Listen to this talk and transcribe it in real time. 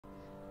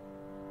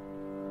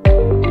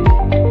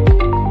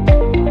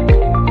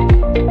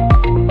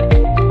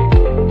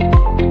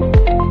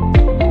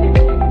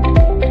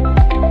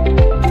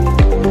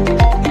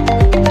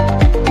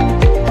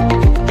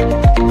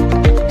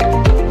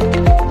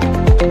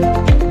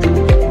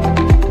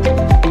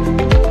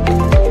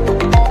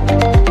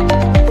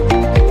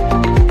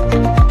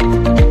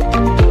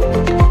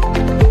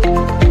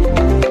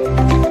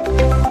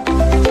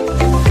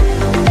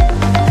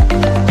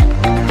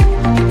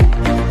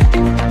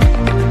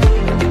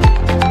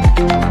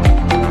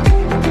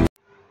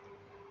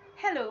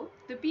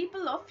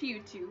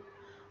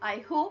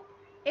I hope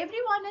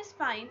everyone is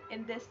fine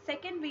in this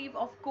second wave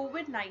of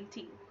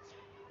COVID-19.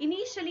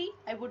 Initially,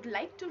 I would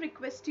like to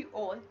request you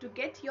all to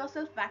get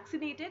yourself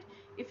vaccinated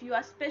if you are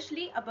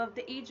especially above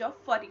the age of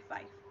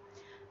 45.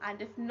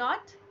 And if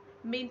not,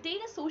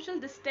 maintain a social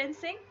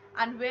distancing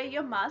and wear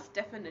your mask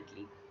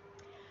definitely.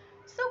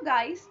 So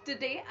guys,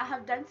 today I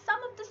have done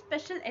some of the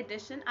special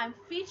edition. I'm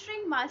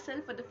featuring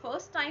myself for the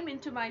first time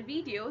into my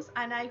videos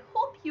and I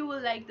hope you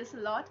will like this a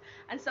lot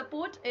and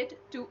support it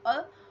to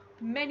a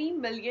many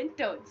million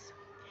turns.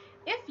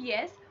 If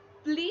yes,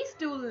 please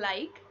do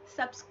like,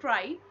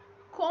 subscribe,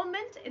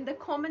 comment in the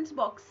comments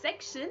box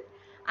section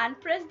and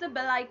press the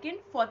bell icon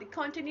for the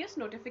continuous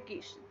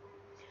notification.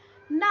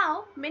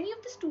 Now, many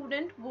of the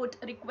students would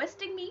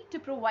requesting me to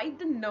provide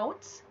the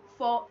notes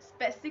for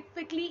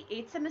specifically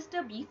 8th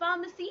semester B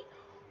Pharmacy.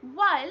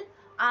 While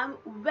I'm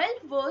well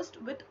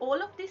versed with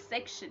all of this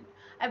section,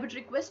 I would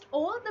request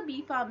all the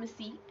B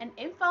Pharmacy and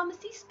M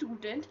Pharmacy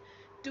student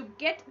to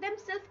get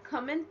themselves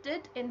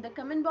commented in the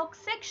comment box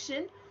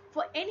section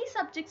for any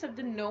subjects of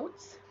the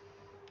notes,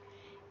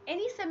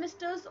 any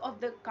semesters of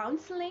the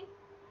counseling,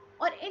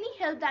 or any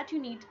help that you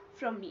need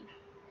from me.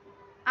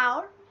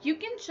 Or you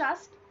can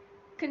just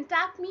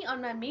contact me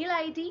on my mail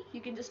ID.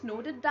 You can just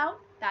note it down.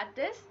 That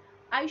is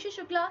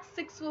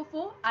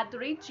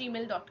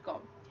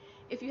aishashukla644@gmail.com.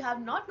 If you have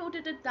not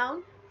noted it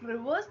down,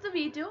 reverse the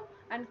video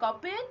and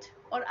copy it,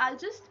 or I'll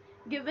just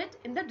give it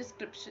in the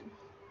description.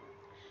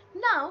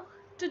 Now,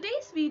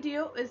 today's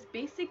video is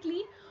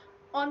basically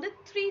on the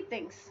three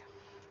things.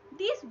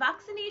 This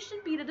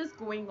vaccination period is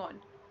going on.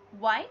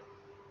 Why?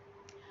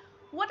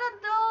 What are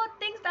the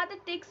things that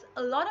it takes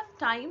a lot of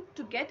time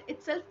to get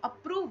itself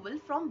approval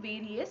from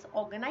various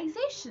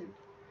organizations?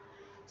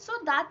 So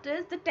that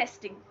is the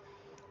testing.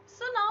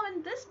 So now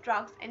in this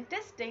drugs and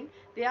testing,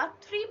 there are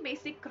three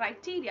basic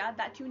criteria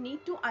that you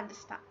need to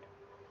understand.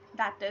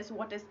 That is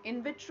what is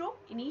in vitro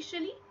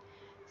initially,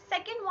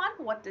 second one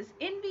what is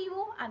in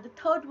vivo, and the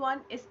third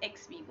one is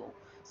ex vivo.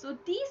 So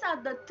these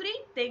are the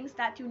three things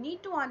that you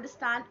need to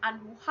understand and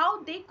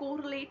how they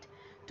correlate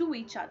to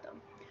each other.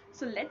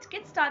 So let's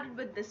get started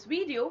with this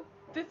video.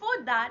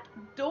 Before that,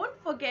 don't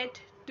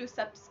forget to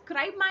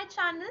subscribe my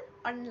channel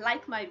and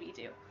like my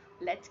video.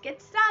 Let's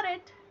get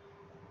started.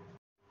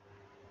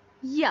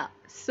 Yeah,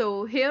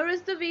 so here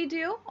is the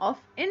video of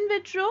in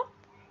vitro,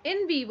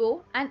 in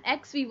vivo and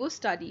ex vivo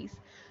studies.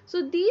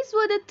 So these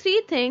were the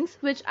three things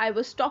which I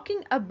was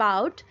talking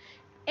about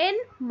in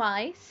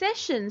my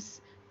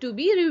sessions to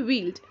be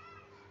revealed.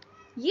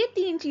 ये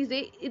तीन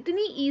चीज़ें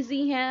इतनी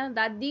easy हैं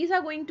that these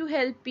are going to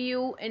help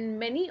you in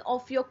many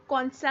of your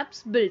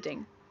concepts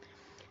building.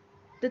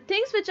 The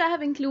things which I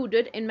have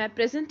included in my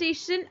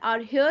presentation are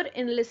here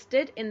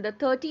enlisted in the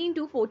 13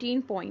 to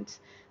 14 points.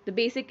 The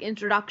basic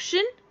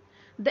introduction,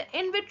 the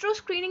in vitro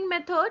screening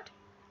method,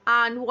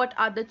 and what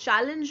are the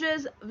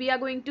challenges we are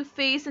going to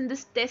face in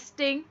this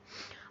testing.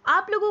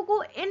 आप लोगों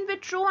को in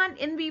vitro and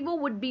in vivo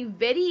would be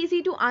very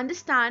easy to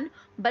understand,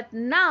 but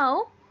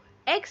now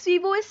ex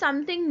vivo is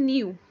something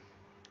new,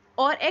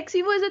 or ex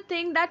vivo is a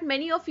thing that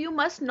many of you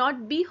must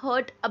not be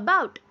heard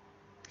about.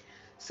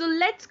 So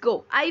let's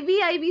go.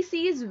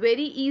 IVIVC is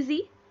very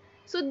easy.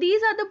 So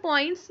these are the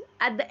points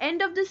at the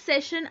end of this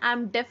session.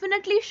 I'm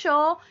definitely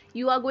sure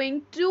you are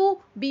going to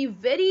be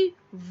very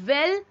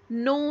well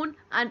known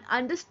and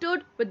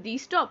understood with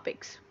these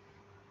topics.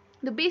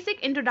 The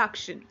basic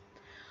introduction.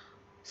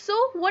 So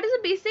what is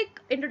the basic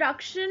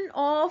introduction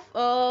of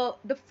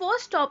the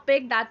first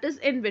topic, that is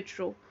in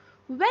vitro?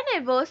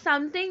 Whenever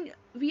something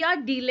we are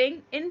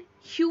dealing in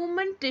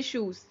human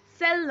tissues,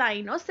 cell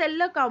line or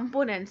cellular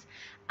components,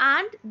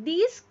 and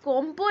these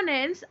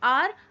components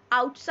are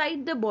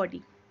outside the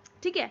body.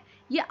 ठीक है,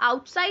 ये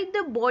outside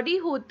the body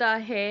होता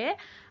है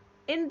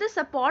in the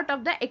support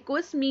of the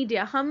aqueous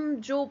media.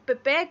 हम जो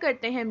prepare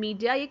करते हैं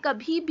media, ये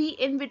कभी भी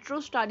in vitro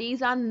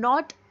studies are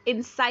not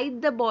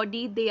inside the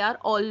body, they are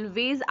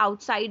always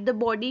outside the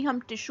body.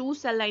 हम tissue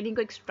cell lining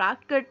को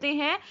extract करते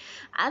हैं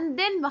and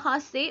then वहाँ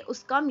से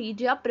उसका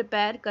media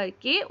prepare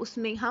करके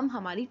उसमें हम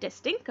हमारी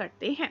testing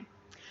करते हैं.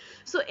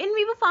 So in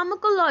vivo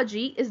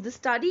pharmacology is the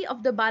study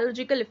of the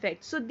biological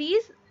effects. So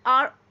these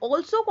are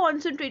also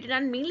concentrated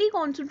and mainly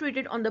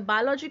concentrated on the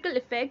biological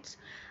effects,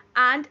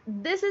 and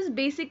this is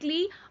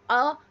basically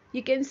a,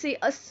 you can say,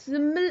 a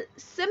similar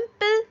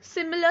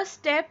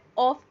step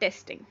of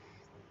testing.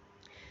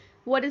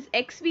 What is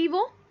ex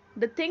vivo?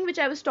 The thing which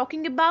I was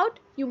talking about,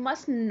 you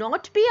must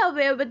not be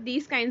aware with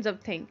these kinds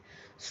of things.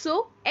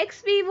 So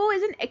ex vivo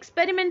is an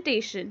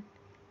experimentation.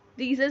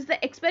 This is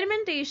the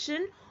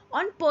experimentation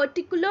on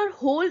particular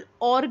whole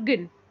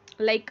organ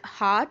like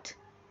heart,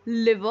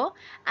 liver,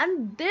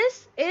 and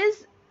this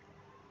is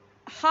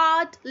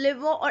heart,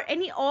 liver or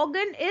any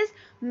organ is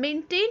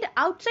maintained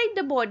outside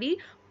the body,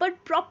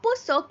 but proper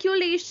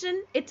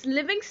circulation, its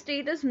living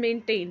state is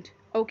maintained.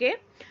 Okay,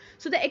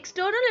 so the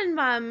external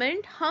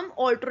environment हम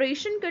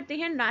alteration करते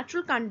हैं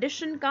natural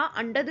condition का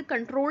under the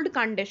controlled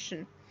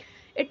condition.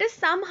 It is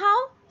somehow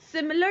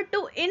similar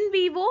to in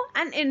vivo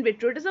and in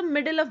vitro. It is a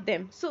middle of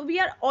them. So we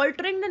are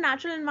altering the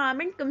natural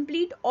environment.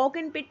 Complete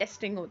organ पे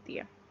testing होती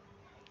है.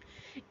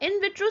 in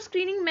vitro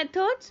screening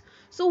methods.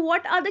 So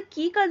what are the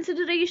key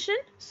consideration?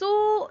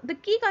 So the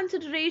key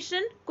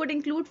consideration could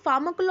include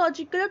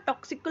pharmacological or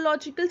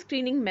toxicological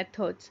screening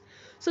methods.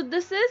 So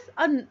this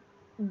is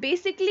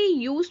basically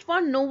used for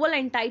novel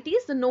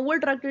entities, the novel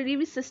drug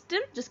delivery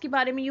system, जिसके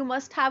बारे में you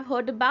must have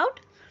heard about.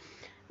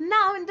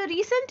 Now, in the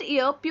recent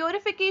year,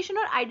 purification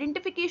or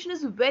identification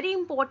is very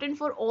important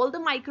for all the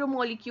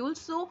micromolecules.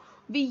 So,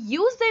 we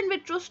use the in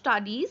vitro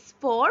studies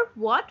for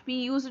what? We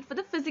use it for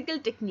the physical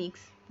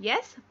techniques.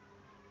 Yes.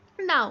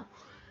 Now,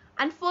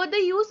 and further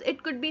use,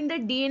 it could be in the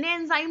DNA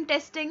enzyme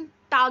testing,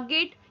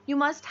 target. You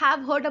must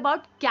have heard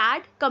about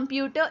CAD,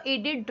 computer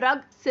aided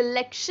drug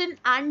selection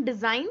and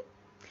design.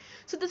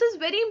 So, this is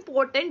very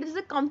important. This is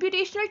a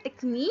computational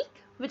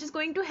technique which is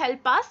going to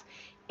help us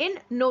in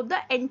know the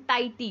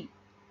entity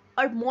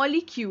or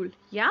molecule.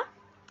 Yeah.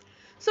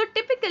 So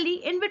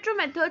typically in vitro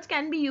methods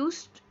can be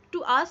used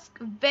to ask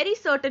very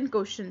certain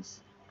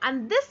questions,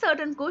 and this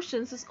certain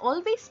questions is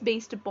always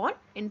based upon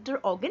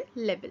inter-organ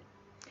level.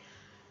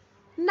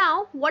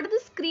 Now what is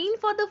the screen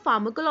for the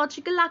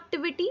pharmacological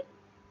activity?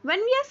 When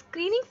we are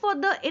screening for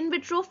the in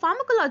vitro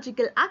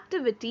pharmacological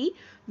activity,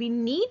 we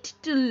need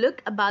to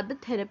look about the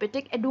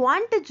therapeutic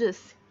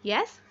advantages.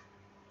 Yes.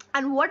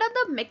 And what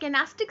are the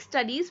mechanistic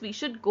studies we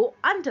should go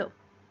under?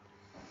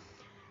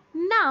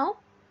 Now,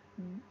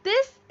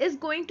 this is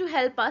going to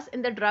help us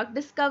in the drug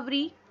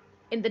discovery,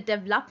 in the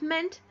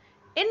development.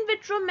 In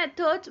vitro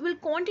methods will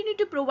continue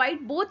to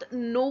provide both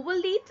novel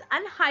leads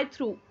and high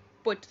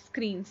throughput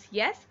screens,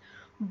 yes,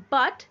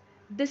 but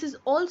this is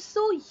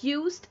also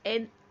used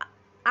in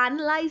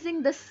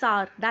analyzing the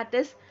SAR, that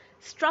is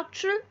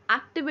structural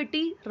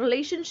activity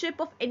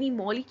relationship of any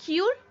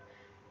molecule.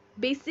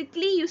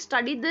 Basically, you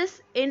study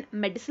this in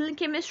medicinal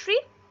chemistry.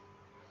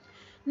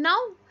 Now,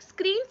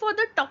 screen for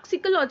the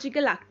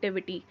toxicological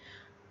activity.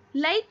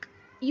 Like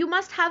you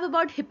must have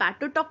about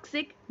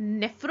hepatotoxic,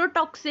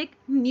 nephrotoxic,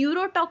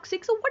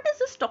 neurotoxic. So what is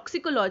this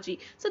toxicology?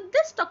 So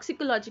this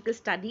toxicological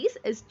studies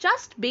is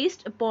just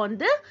based upon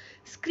the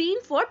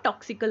screen for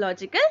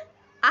toxicological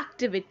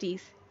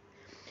activities.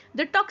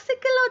 The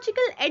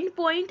toxicological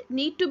endpoint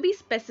need to be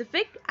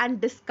specific and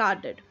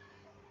discarded.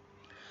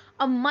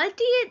 A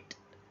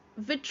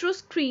multi-vitro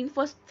screen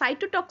for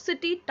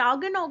cytotoxicity,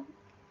 target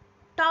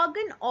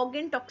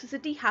organ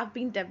toxicity have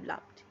been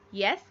developed.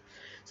 Yes.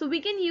 So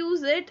we can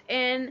use it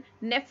in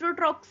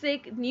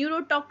nephrotoxic,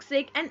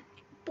 neurotoxic and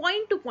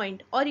point to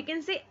point, or you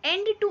can say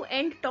end to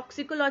end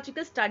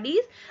toxicological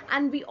studies,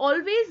 and we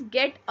always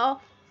get a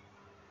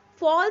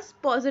false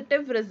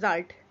positive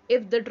result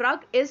if the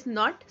drug is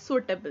not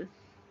suitable.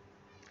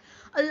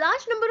 A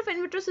large number of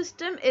in vitro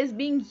system is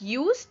being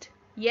used,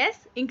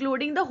 yes,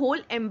 including the whole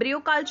embryo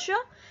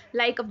culture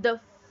like of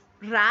the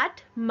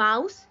rat,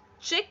 mouse,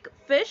 chick,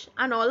 fish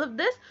and all of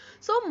this.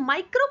 So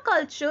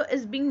microculture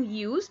is being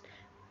used.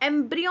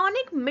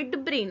 Embryonic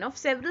midbrain of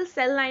several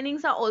cell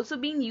linings are also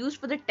being used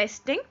for the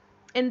testing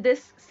in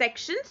this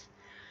sections.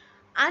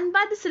 And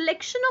by the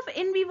selection of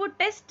in vivo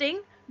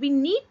testing, we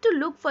need to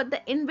look for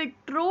the in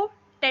vitro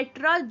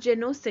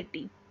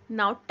tetragenicity.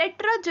 Now,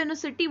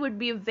 tetragenicity would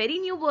be a very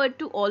new word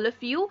to all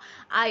of you.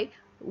 I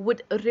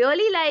would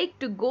really like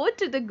to go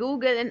to the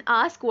Google and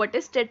ask what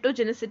is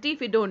tetragenicity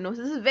if you don't know.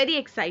 So this is very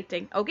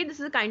exciting. Okay, this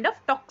is a kind of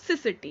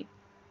toxicity.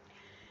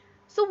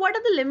 So what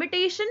are the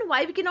limitations?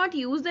 Why we cannot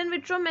use the in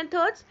vitro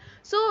methods?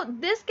 So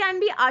this can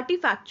be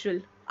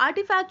artifactual.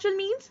 Artifactual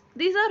means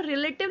these are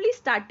relatively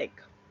static.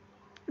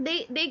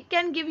 They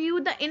can give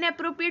you the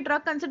inappropriate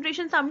drug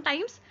concentration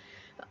sometimes.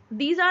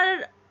 These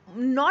are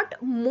not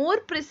more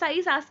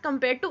precise as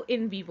compared to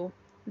in vivo.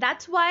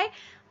 That's why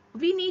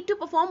we need to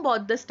perform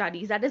both the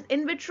studies, that is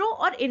in vitro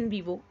or in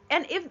vivo.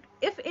 And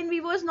if in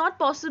vivo is not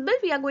possible,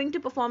 we are going to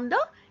perform the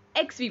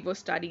ex vivo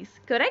studies,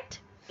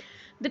 correct?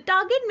 The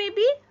target may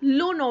be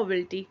low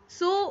novelty.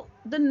 So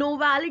the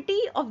novelty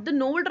of the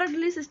novel drug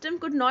delivery system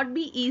could not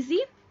be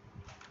easy.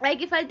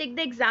 Like if I take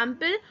the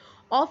example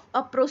of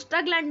a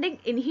prostaglandin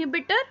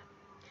inhibitor,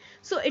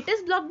 so it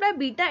is blocked by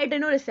beta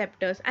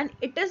adrenoreceptors and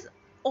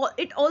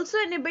it also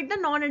inhibits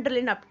the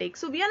non-adrenaline uptake.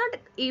 So we are not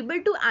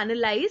able to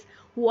analyze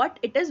what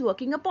it is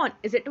working upon.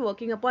 Is it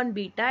working upon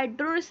beta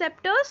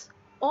adrenoreceptors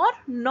or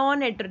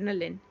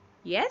non-adrenaline?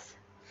 Yes.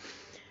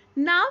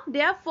 Now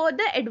there are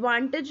further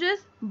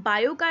advantages,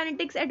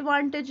 biokinetics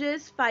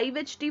advantages,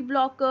 5-HT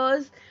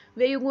blockers,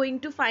 where you're going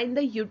to find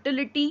the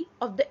utility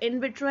of the in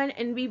vitro and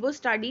in vivo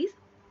studies.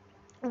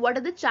 What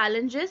are the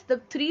challenges? The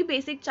three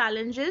basic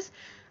challenges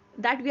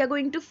that we are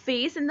going to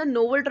face in the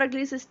novel drug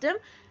delivery system.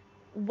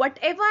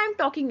 Whatever I am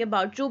talking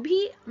about, जो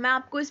भी मैं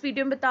आपको इस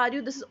video में बता रही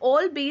हूँ, this is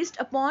all based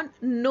upon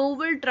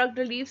novel drug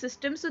delivery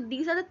system. So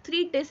these are the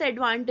three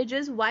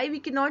disadvantages why we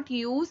cannot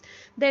use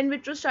the in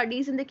vitro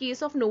studies in the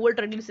case of novel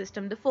drug delivery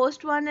system. The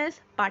first one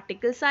is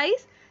particle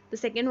size, the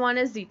second one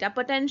is zeta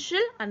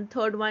potential, and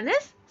third one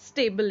is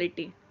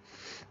stability.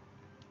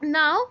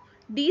 Now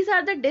these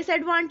are the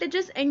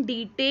disadvantages in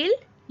detail.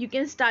 You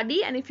can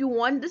study, and if you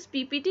want this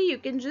PPT, you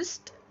can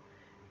just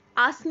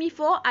ask me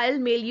for, I'll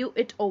mail you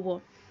it over.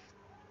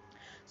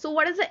 So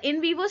what is the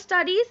in vivo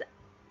studies?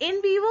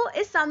 in vivo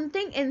is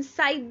something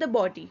inside the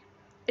body.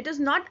 It is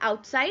not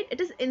outside, it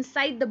is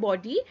inside the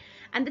body,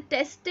 and the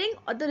testing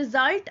or the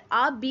result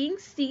are being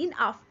seen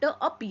after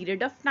a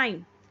period of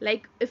time.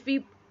 Like if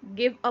we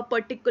give a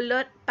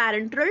particular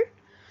parenteral,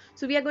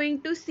 so we are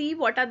going to see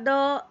what are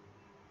the,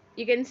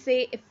 you can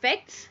say,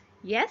 effects.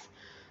 Yes,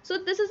 so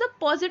this is a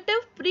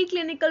positive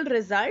preclinical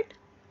result,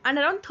 and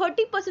around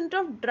 30%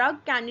 of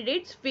drug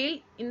candidates fail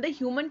in the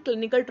human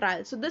clinical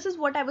trial. So this is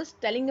what I was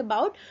telling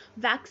about.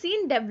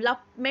 Vaccine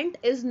development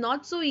is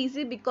not so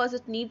easy because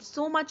it needs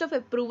so much of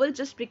approval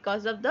just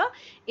because of the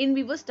in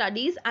vivo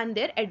studies and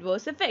their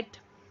adverse effect.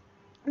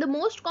 The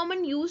most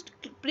common used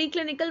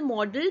preclinical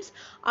models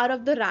are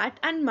of the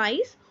rat and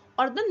mice,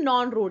 or the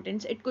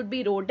non-rodents. It could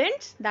be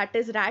rodents, that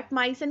is rat,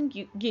 mice and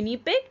guinea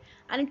pig,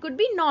 and it could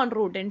be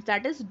non-rodents,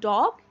 that is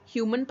dog,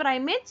 human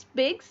primates,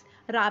 pigs,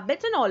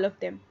 rabbits, and all of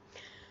them.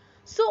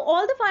 So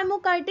all the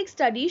pharmacokinetic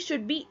studies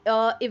should be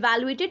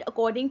evaluated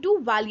according to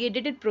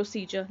validated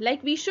procedure.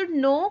 Like we should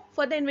know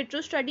for the in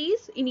vitro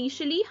studies,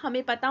 initially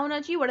हमें पता होना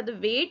चाहिए what are the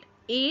weight,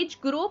 age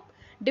group,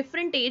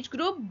 different age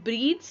group,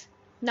 breeds,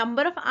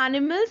 number of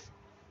animals.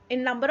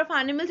 In number of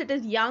animals, it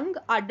is young,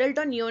 adult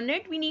or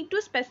neonate. We need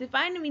to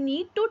specify and we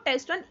need to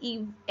test on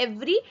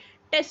every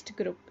test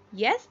group.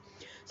 Yes.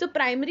 So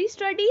primary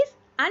studies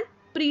and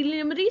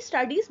preliminary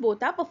studies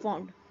both are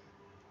performed.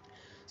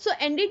 So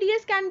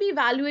NDDS can be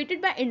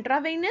evaluated by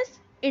intravenous,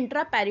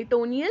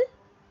 intraperitoneal,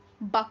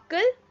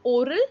 buccal,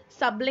 oral,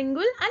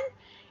 sublingual and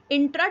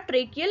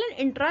intratracheal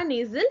and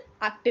intranasal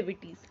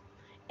activities.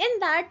 In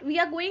that, we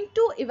are going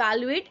to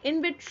evaluate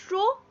in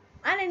vitro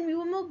and in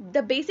vivo.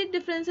 The basic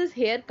differences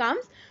here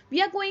comes.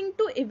 We are going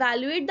to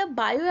evaluate the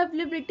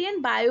bioavailability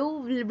and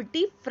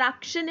bioavailability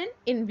fraction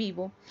in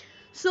vivo.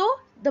 So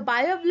the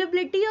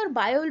bioavailability or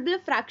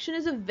bioavailability fraction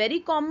is a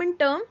very common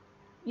term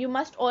you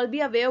must all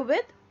be aware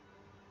with.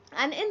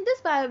 And in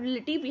this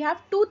bioavailability, we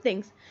have two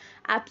things: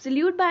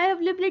 absolute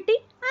bioavailability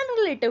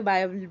and relative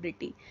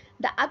bioavailability.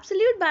 The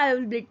absolute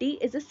bioavailability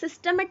is a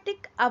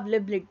systematic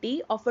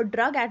availability of a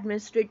drug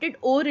administered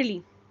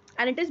orally,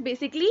 and it is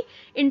basically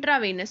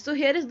intravenous. So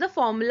here is the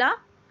formula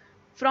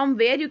from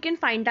where you can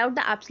find out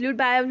the absolute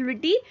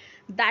bioavailability.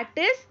 That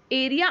is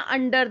area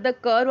under the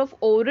curve of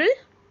oral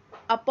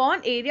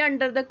upon area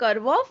under the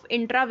curve of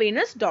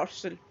intravenous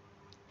dorsal.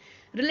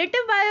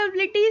 Relative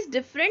bioavailability is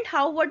different.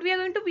 How, what we are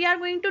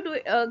going to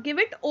do, give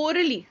it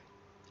orally.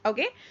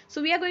 Okay,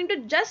 so we are going to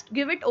just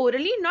give it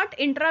orally, not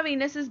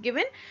intravenous is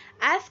given,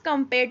 as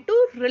compared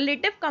to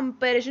relative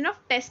comparison of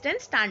test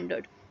and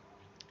standard.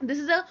 This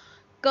is a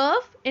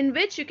curve in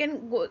which you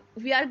can go,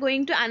 we are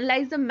going to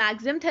analyze the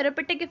maximum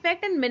therapeutic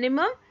effect and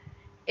minimum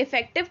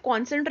effective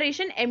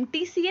concentration,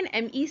 MTC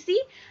and MEC,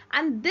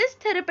 and this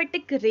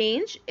therapeutic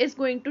range is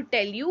going to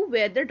tell you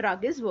where the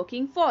drug is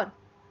working for.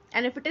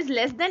 And if it is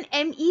less than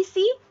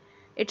MEC,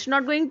 it's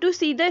not going to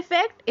see the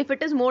effect. If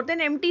it is more than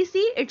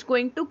MTC, it's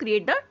going to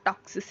create the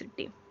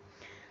toxicity.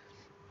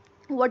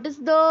 What is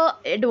the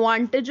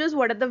advantages?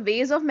 What are the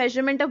ways of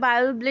measurement of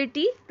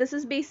bioavailability? This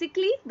is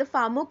basically the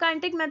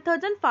pharmacokinetic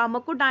methods and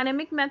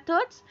pharmacodynamic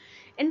methods.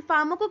 In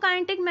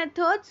pharmacokinetic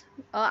methods,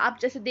 आप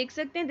जैसे देख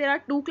सकते हैं, there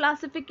are two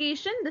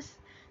classification: this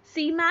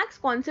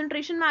Cmax,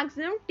 concentration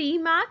maximum,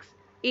 Tmax,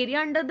 area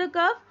under the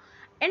curve.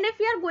 And if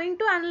we are going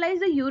to analyze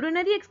the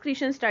urinary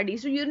excretion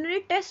studies, so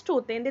urinary tests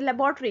होते हैं in the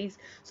laboratories.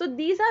 So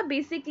these are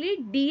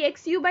basically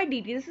dxu by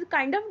dt. This is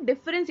kind of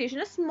differentiation.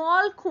 A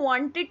small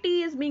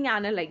quantity is being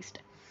analyzed.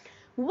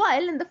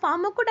 While in the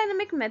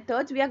pharmacodynamic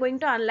methods, we are going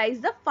to analyze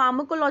the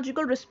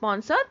pharmacological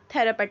response or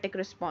therapeutic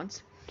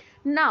response.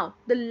 Now,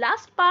 the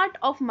last part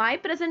of my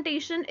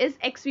presentation is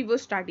ex vivo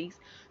studies.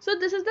 So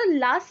this is the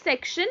last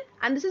section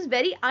and this is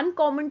very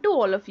uncommon to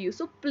all of you.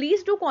 So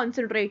please do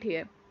concentrate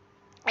here.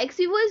 Ex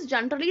vivo is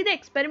generally the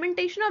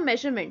experimentation or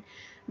measurement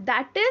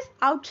that is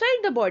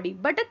outside the body,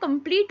 but a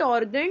complete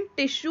organ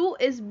tissue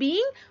is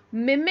being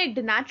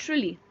mimicked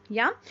naturally.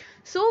 Yeah.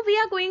 So we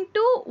are going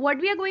to, what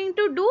we are going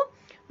to do,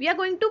 we are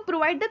going to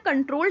provide the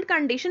controlled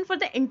condition for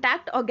the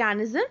intact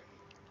organism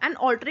and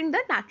altering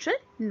the natural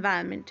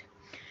environment.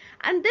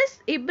 And this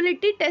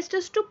ability test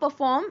is to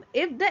perform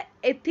if the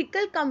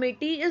ethical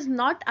committee is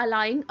not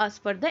allowing us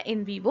for the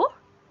in vivo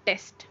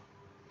test.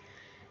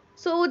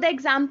 So the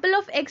example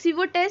of ex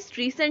vivo test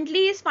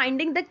recently is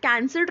finding the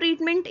cancer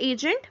treatment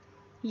agent.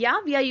 Yeah,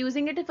 we are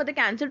using it for the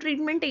cancer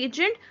treatment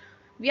agent.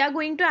 We are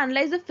going to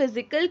analyze the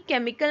physical,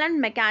 chemical and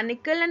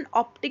mechanical and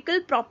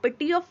optical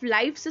property of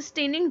life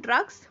sustaining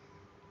drugs.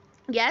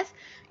 Yes,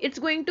 it's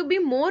going to be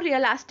more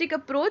realistic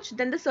approach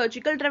than the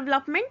surgical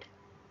development.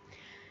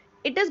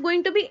 It is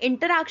going to be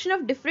interaction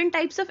of different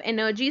types of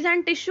energies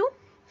and tissue.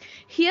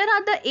 Here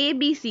are the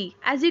ABC.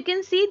 As you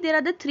can see, there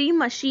are the three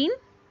machines.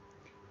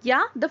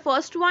 Yeah, the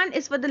first one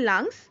is for the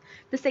lungs,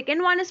 the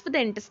second one is for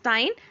the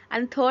intestine,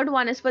 and third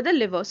one is for the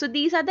liver. So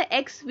these are the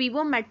ex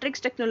vivo matrix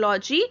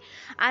technology,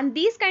 and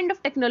these kind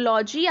of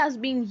technology is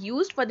being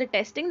used for the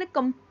testing. The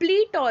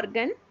complete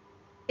organ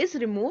is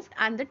removed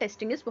and the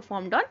testing is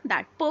performed on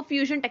that.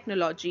 Perfusion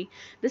technology,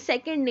 the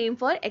second name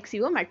for ex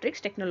vivo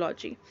matrix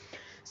technology.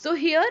 So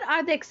here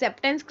are the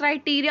acceptance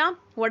criteria.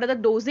 What are the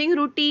dosing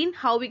routine?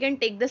 How we can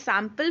take the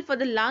sample for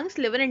the lungs,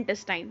 liver,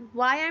 intestine.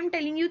 Why I am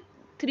telling you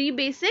three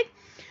basic?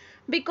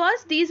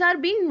 Because these are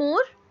being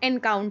more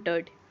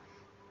encountered.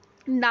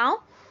 Now,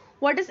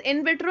 what is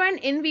in vitro and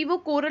in vivo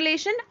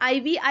correlation?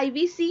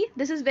 IVIVC.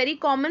 This is very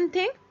common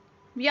thing.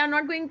 We are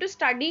not going to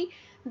study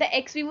the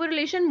ex vivo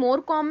relation,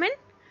 more common.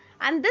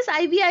 And this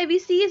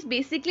IVIVC is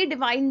basically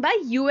defined by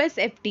US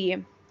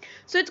FDA.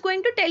 So it's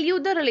going to tell you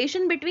the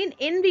relation between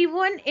in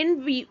vivo and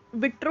in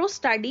vitro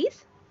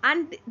studies,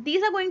 and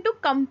these are going to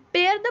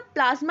compare the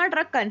plasma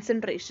drug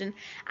concentration,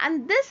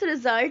 and this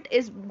result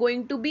is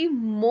going to be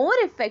more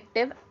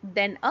effective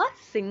than a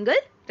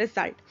single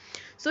result.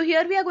 So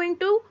here we are going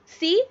to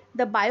see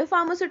the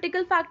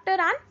biopharmaceutical factor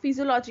and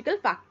physiological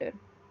factor.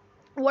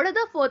 What are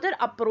the further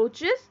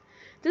approaches?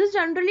 This is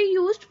generally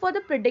used for the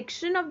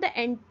prediction of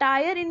the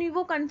entire in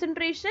vivo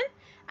concentration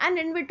and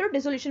in vitro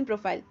dissolution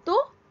profile. So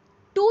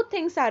two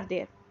things are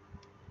there.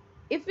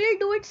 If we'll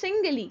do it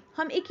singly,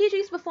 हम एक ही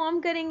चीज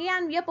perform करेंगे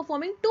and we are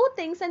performing two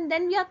things and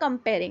then we are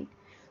comparing.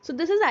 So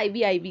this is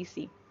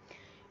IVIVC.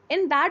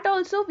 In that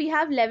also we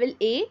have level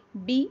A,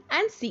 B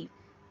and C.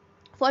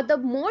 For the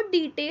more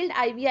detailed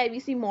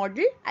IVIVC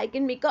model, I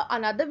can make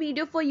another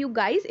video for you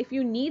guys. If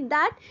you need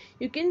that,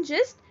 you can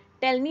just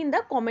tell me in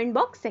the comment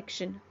box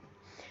section.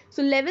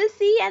 So level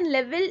C and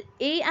level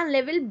A and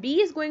level B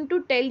is going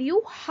to tell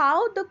you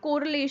how the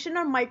correlation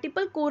or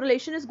multiple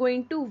correlation is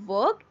going to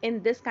work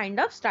in this kind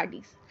of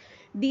studies.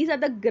 These are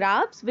the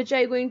graphs which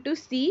I am going to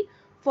see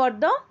for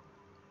the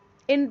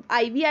in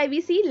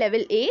IVIVC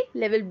level A,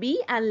 level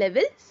B and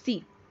level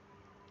C.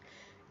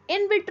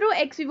 In vitro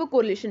ex vivo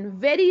correlation,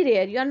 very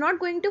rare. You are not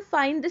going to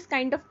find this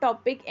kind of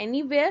topic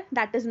anywhere.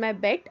 That is my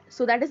bet.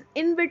 So that is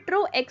in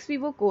vitro ex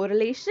vivo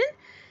correlation.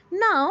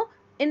 Now,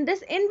 in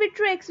this in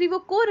vitro ex vivo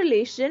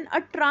correlation, a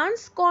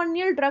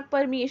transcorneal drug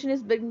permeation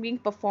is being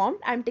performed.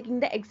 I am taking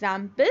the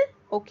example.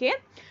 Okay.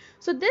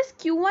 So this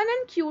Q1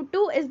 and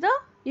Q2 is the,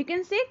 you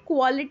can say,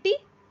 quality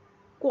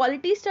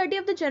study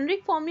of the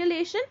generic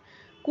formulation,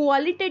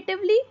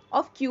 qualitatively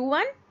of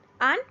Q1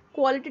 and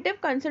qualitative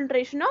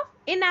concentration of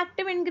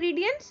inactive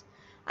ingredients,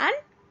 and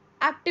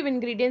active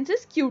ingredients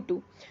is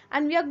Q2,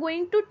 and we are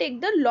going to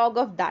take the log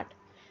of that.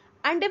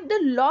 And if the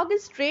log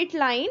is straight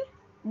line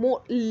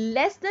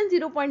less than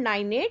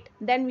 0.98,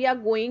 then we are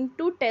going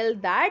to tell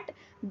that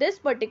this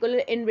particular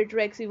in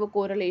vitro ex vivo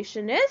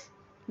correlation is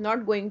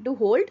not going to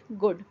hold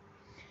good.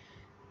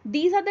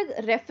 These are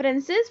the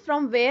references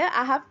from where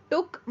I have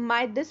took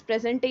this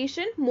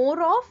presentation.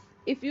 More of,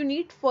 if you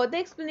need further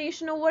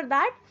explanation over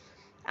that,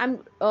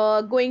 I'm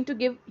going to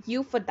give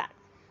you for that.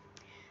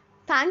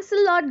 Thanks a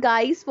lot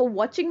guys for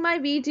watching my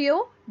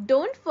video.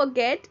 Don't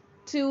forget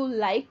to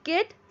like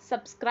it,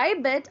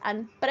 subscribe it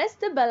and press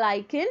the bell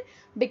icon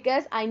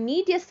because I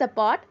need your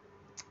support.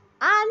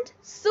 And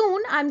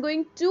soon I'm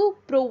going to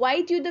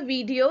provide you the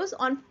videos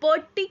on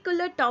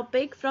particular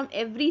topic from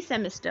every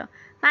semester.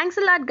 Thanks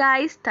a lot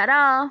guys.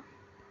 Ta-da!